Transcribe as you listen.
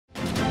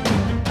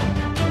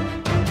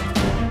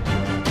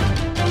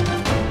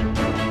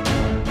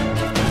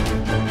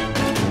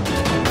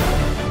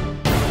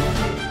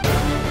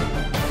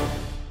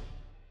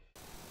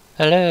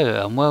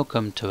Hello and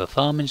welcome to a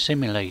Farming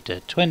Simulator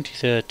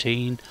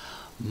 2013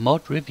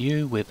 mod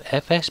review with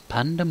FS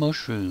Panda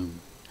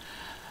Mushroom.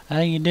 How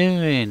you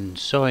doing?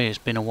 Sorry it's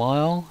been a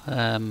while.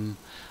 I've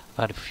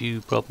had a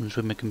few problems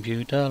with my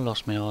computer,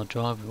 lost my hard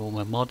drive with all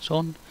my mods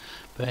on.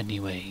 But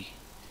anyway,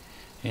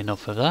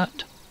 enough of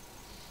that.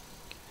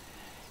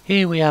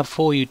 Here we have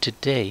for you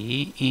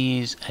today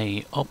is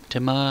a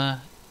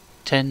Optima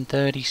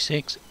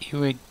 1036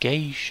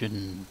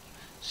 irrigation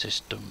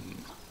system.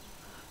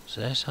 So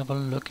let's have a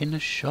look in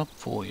the shop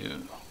for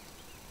you.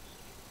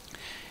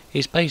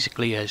 It's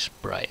basically a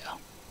sprayer,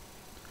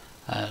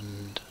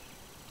 and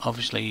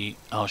obviously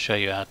I'll show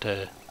you how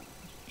to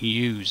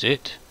use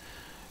it.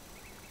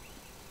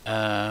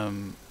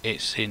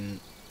 It's in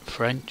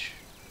French.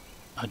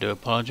 I do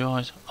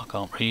apologise, I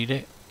can't read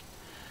it.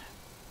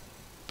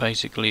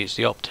 Basically it's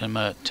the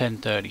Optima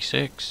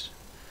 1036.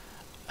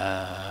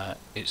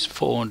 It's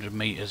 400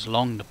 meters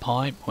long, the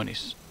pipe, when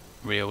it's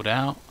reeled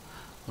out.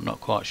 I'm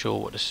not quite sure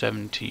what the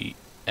 70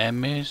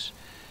 m is.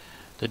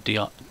 The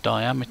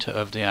diameter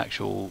of the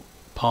actual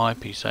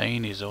pipe he's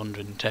saying is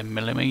 110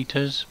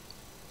 millimeters.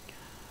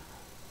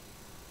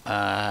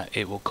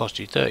 It will cost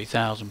you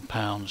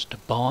 £30,000 to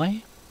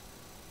buy,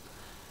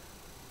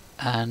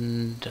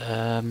 and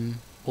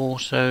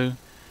also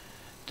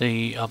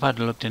I've had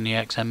a look in the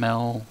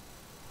XML.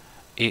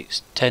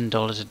 It's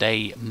 $10 a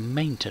day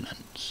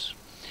maintenance.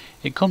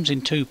 It comes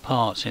in two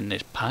parts in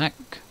this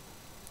pack.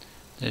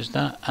 There's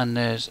that, and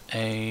there's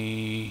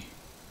a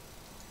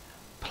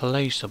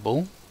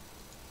placeable,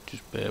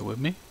 just bear with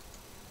me,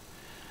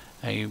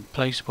 a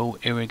placeable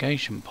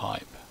irrigation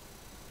pipe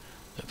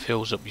that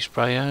fills up your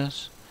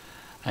sprayers,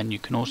 and you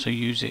can also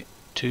use it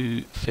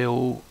to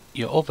fill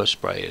your other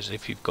sprayers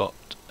if you've got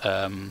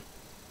other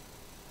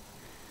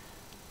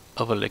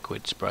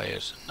liquid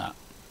sprayers and that.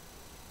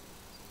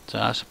 So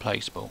that's a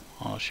placeable.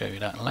 I'll show you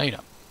that later.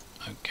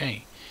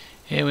 Okay,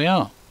 here we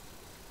are.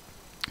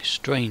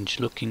 Strange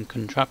looking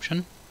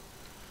contraption.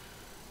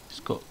 It's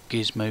got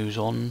gizmos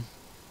on.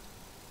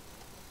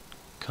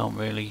 Can't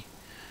really,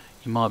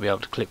 you might be able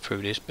to clip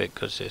through this bit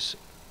because this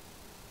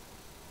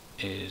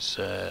is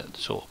the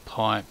sort of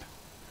pipe,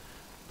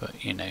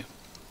 but you know,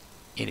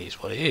 it is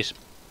what it is.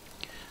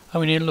 I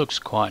mean, it looks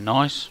quite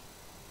nice.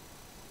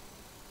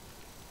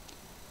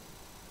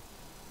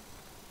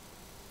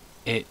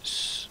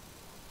 It's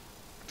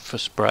for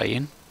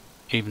spraying,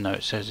 even though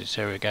it says it's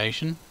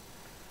irrigation.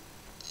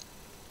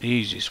 The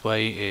easiest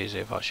way is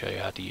if I show you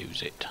how to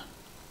use it.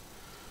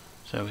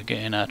 So we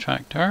get in our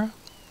tractor.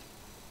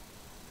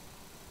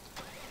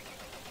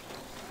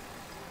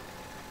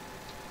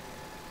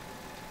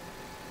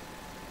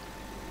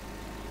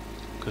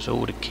 Because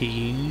all the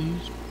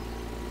keys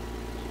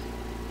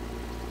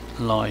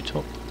light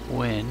up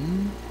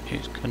when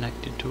it's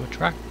connected to a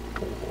tractor.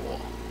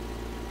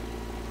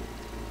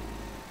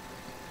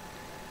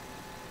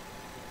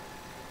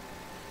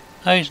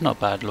 Oh, it's not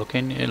bad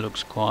looking, it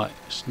looks quite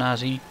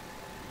snazzy.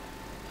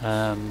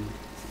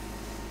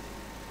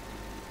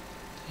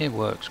 It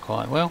works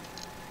quite well,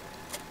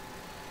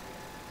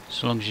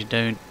 so long as you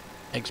don't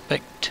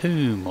expect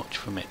too much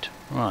from it.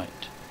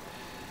 Right,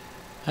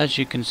 as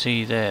you can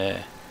see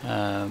there,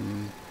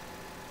 you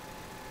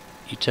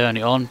turn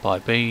it on by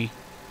B,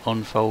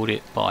 unfold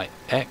it by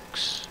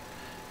X.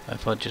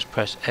 If I just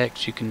press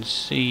X, you can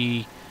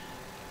see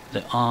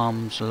the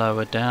arms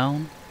lower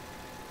down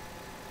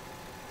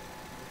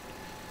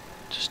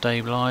to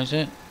stabilise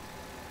it.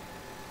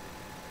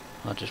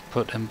 I'll just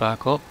put them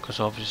back up because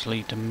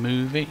obviously to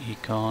move it you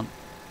can't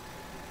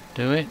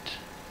do it.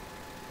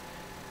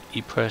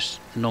 You press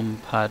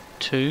numpad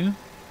 2,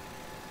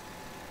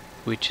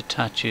 which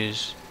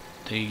attaches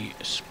the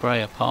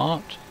sprayer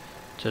part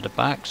to the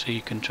back so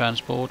you can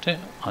transport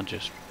it. I'll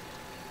just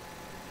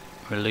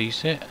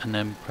release it and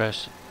then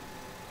press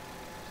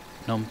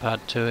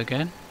numpad 2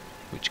 again,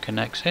 which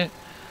connects it.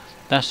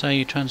 That's how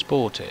you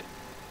transport it.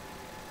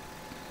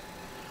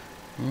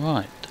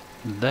 Right,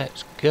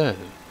 let's go.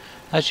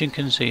 As you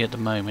can see at the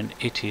moment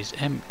it is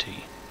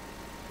empty,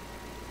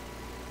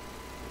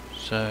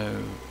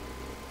 so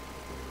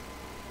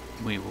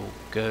we will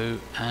go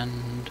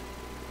and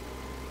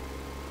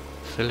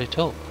fill it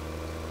up.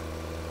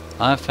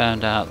 I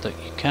found out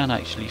that you can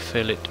actually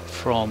fill it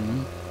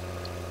from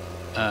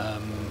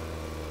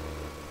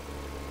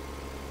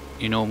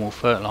your normal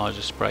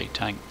fertilizer spray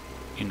tank,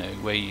 you know,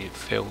 where you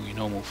fill your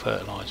normal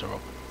fertilizer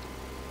up.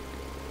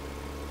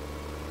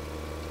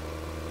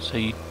 So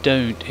you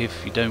don't,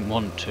 if you don't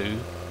want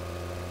to,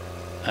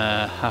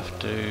 have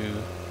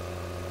to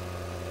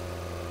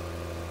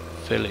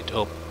fill it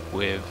up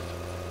with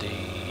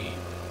the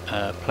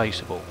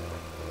placeable,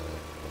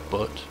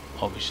 but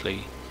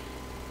obviously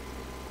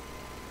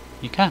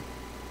you can,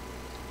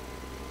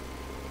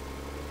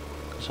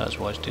 because that's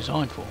what it's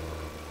designed for.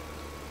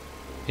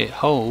 It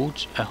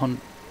holds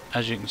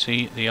as you can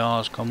see, the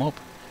R's come up,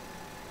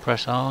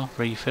 press R,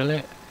 refill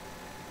it.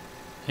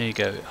 There you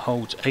go, it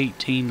holds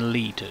 18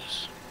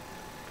 litres.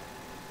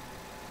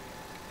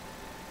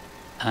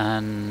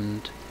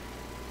 And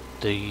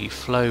the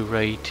flow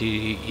rate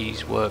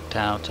is worked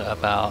out at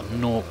about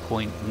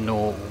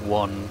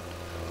 0.01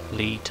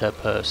 litre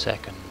per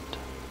second.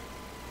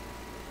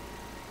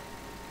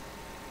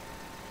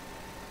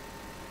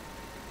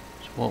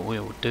 So what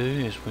we'll do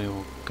is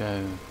we'll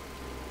go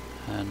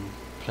and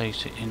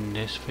place it in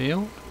this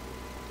field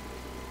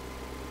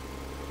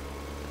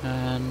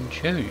and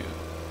show you.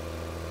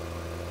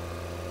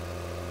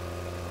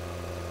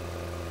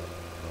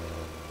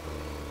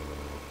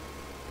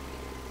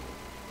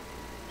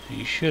 So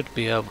you should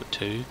be able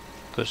to,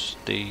 because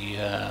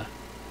the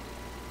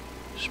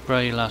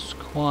spray lasts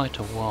quite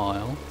a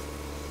while.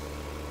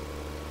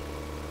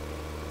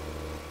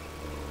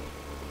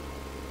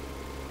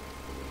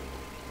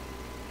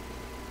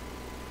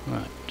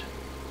 Right,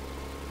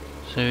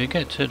 so we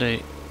get to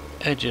the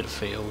edge of the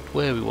field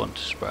where we want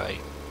to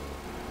spray.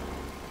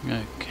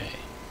 Okay,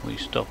 we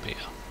stop here.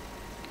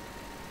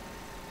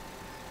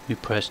 We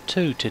press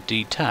 2 to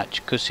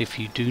detach, because if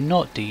you do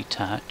not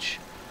detach,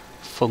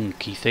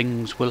 funky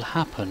things will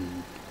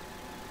happen.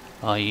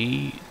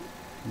 I.e.,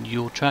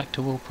 your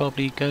tractor will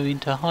probably go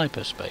into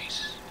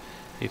hyperspace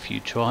if you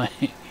try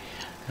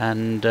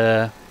and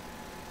you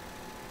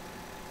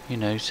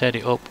know, set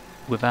it up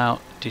without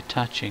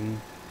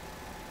detaching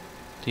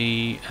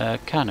the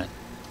cannon.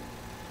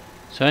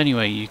 So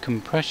anyway, you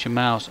can press your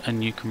mouse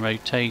and you can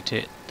rotate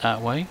it that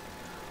way,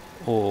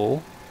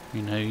 or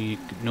you know, your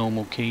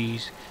normal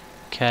keys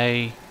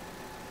K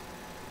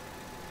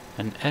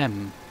and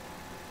M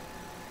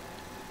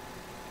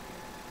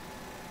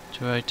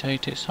to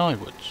rotate it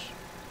sideways.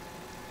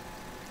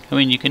 I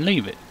mean, you can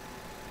leave it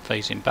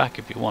facing back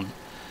if you want.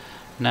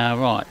 Now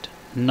right,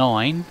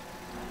 9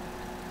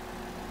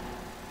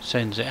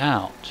 sends it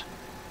out,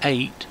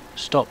 8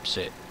 stops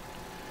it.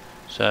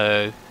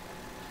 So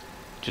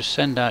just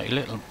send out your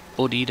little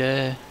buddy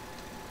there.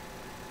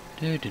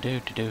 Do do do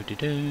do do do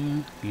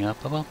do.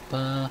 Yappa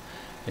wappa.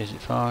 Is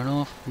it far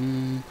enough?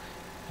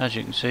 As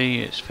you can see,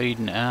 it's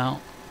feeding it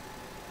out.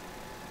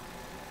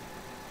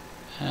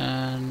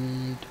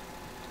 And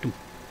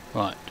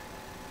right.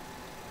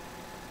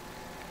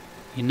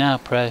 You now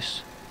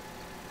press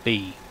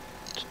B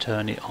to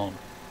turn it on.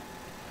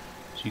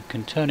 So you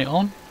can turn it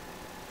on.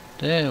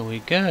 There we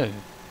go.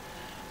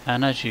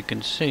 And as you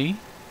can see,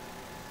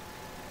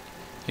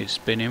 it's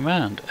spinning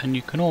round. And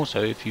you can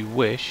also, if you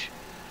wish,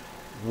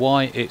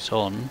 while it's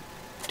on,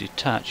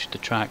 detach the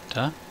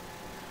tractor,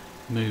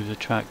 move the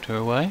tractor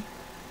away,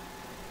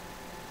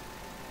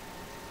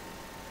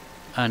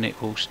 and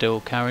it will still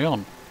carry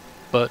on.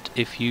 But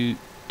if you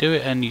do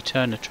it and you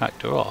turn the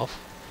tractor off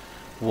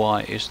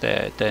while it's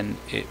there, then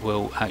it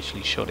will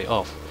actually shut it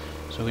off.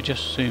 So we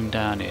just zoom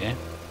down here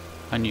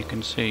and you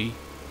can see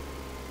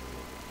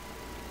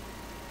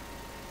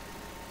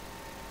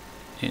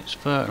it's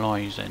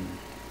fertilising,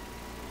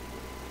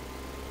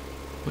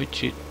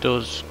 which it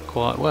does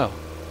quite well.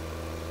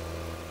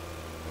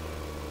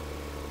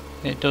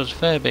 It does a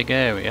fair big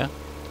area,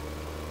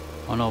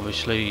 and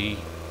obviously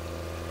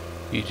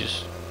you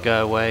just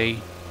go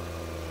away,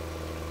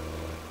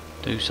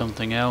 do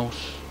something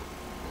else,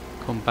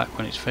 come back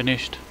when it's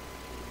finished,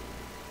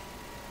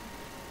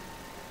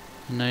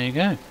 and there you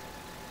go.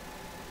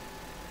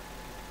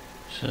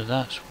 So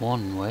that's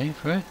one way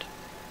for it.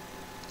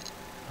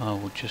 I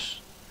will just,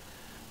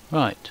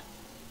 right,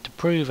 to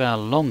prove how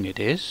long it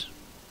is,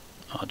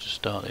 I'll just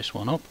start this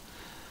one up,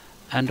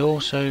 and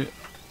also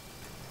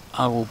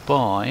I will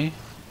buy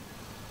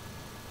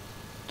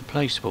the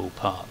placeable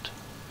part.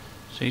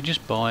 So you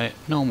just buy it,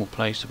 normal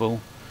placeable,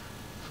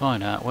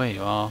 find out where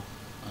you are,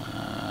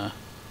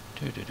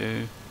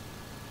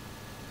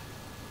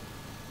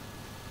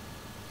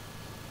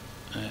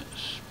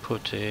 let's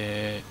put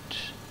it,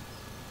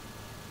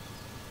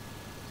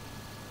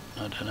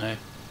 I don't know,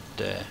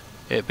 there.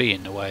 It'd be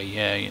in the way,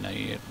 yeah, you know,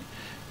 you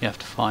have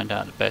to find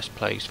out the best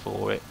place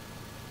for it.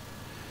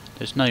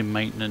 There's no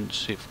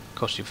maintenance, it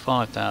costs you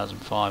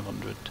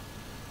 5,500.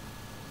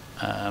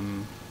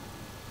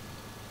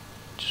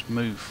 Just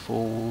move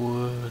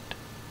forward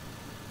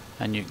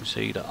and you can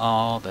see the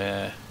R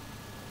there.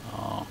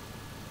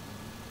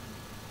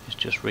 It's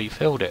just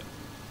refilled it.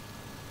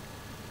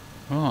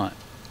 Right,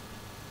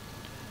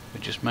 we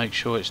just make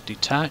sure it's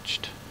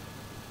detached.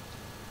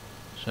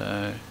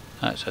 So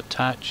that's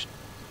attached,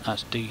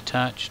 that's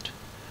detached.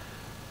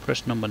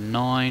 Press number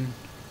 9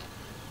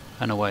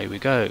 and away we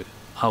go.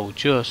 I will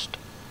just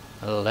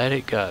let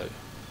it go.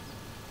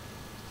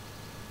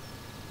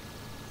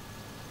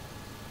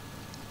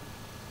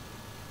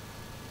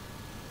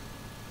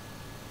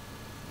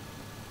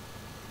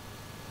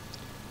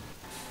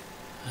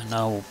 And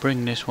I will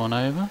bring this one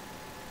over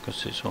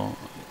because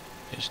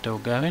it's still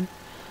going,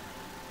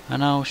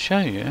 and I'll show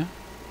you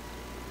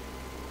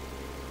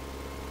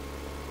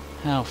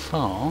how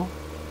far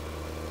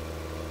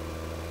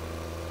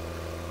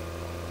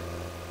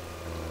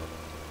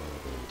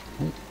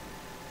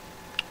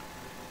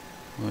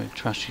we're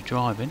trashy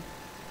driving.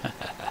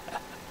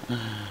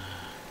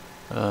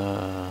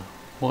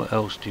 What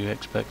else do you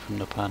expect from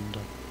the Panda?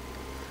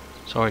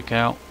 Sorry,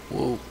 cow.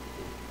 Whoa,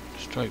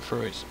 straight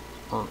through it.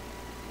 Oh,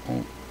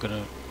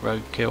 gonna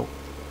roadkill.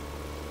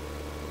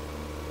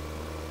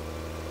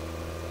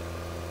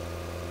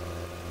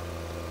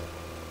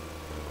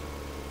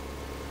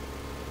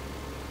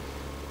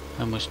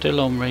 and we're still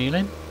on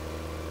reeling.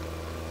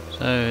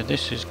 So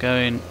this is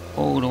going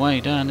all the way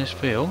down this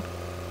field.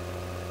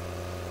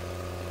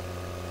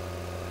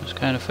 It's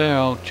going a fair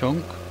old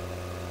chunk.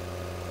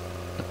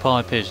 The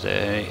pipe is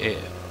there,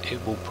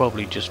 it will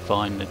probably just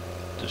find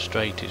the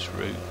straightest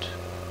route.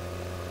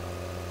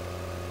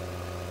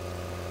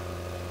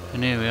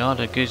 And here we are,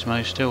 the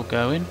gizmo's still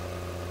going.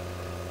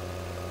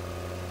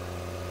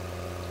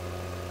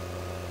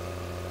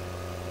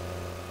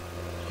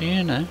 So,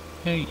 you know,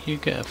 you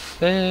get a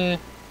fair...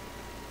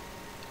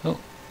 Oh,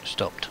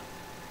 stopped.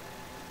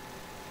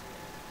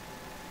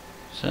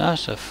 So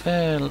that's a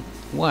fair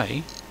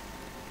way.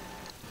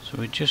 So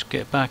we just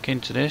get back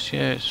into this,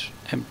 yeah, it's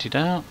emptied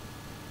out,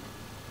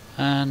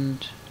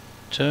 and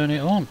turn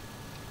it on.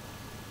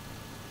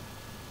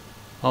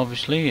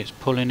 Obviously it's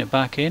pulling it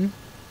back in,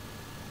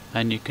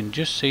 and you can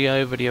just see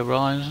over the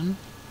horizon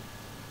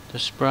the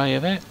spray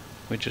of it.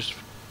 We just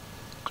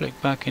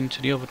click back into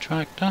the other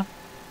tractor,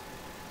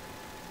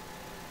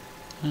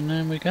 and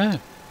then we go.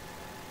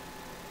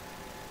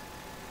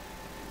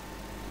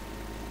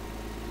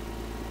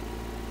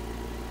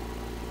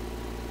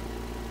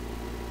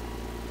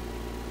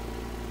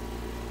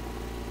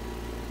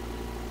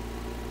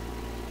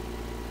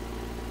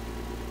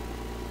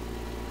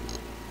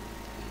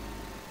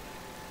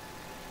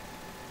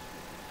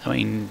 I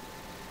mean,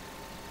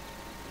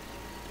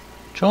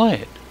 try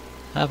it,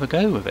 have a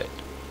go with it.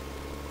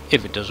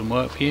 If it doesn't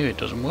work for you, it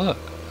doesn't work.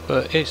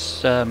 But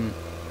it's an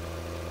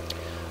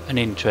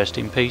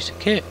interesting piece of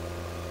kit.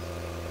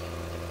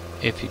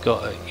 If you've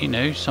got you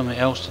know, something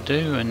else to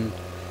do and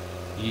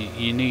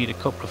you need a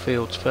couple of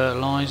fields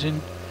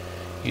fertilising,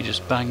 you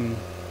just bang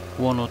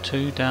one or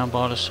two down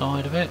by the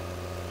side of it,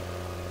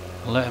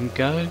 let them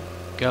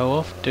go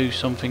off, do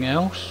something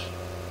else,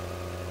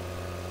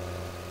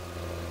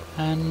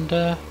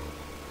 and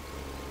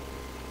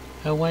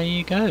away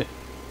you go.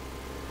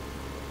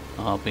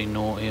 I'll be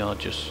naughty, I'll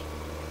just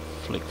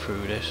flick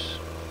through this.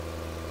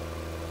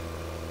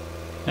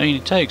 I mean,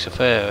 it takes a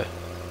fair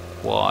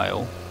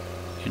while,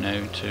 you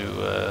know,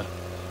 to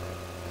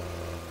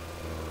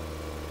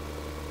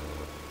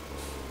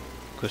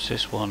because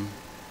this one,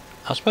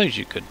 I suppose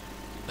you could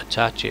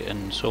attach it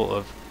and sort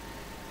of,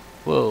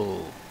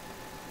 whoa,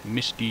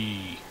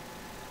 misty,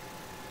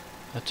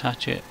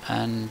 attach it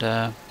and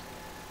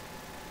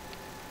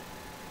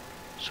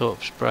sort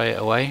of spray it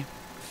away.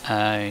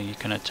 You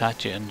can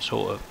attach it and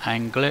sort of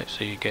angle it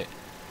so you get,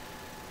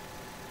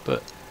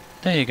 but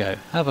there you go,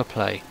 have a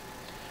play.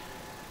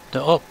 The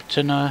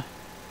Optina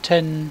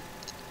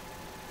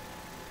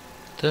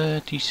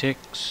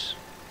 1036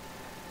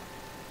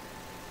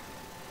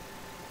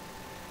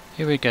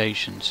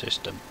 irrigation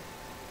system.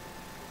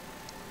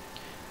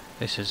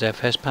 This is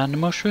FS Panda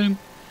Mushroom.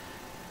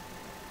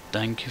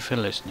 Thank you for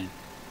listening.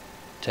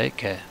 Take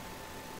care.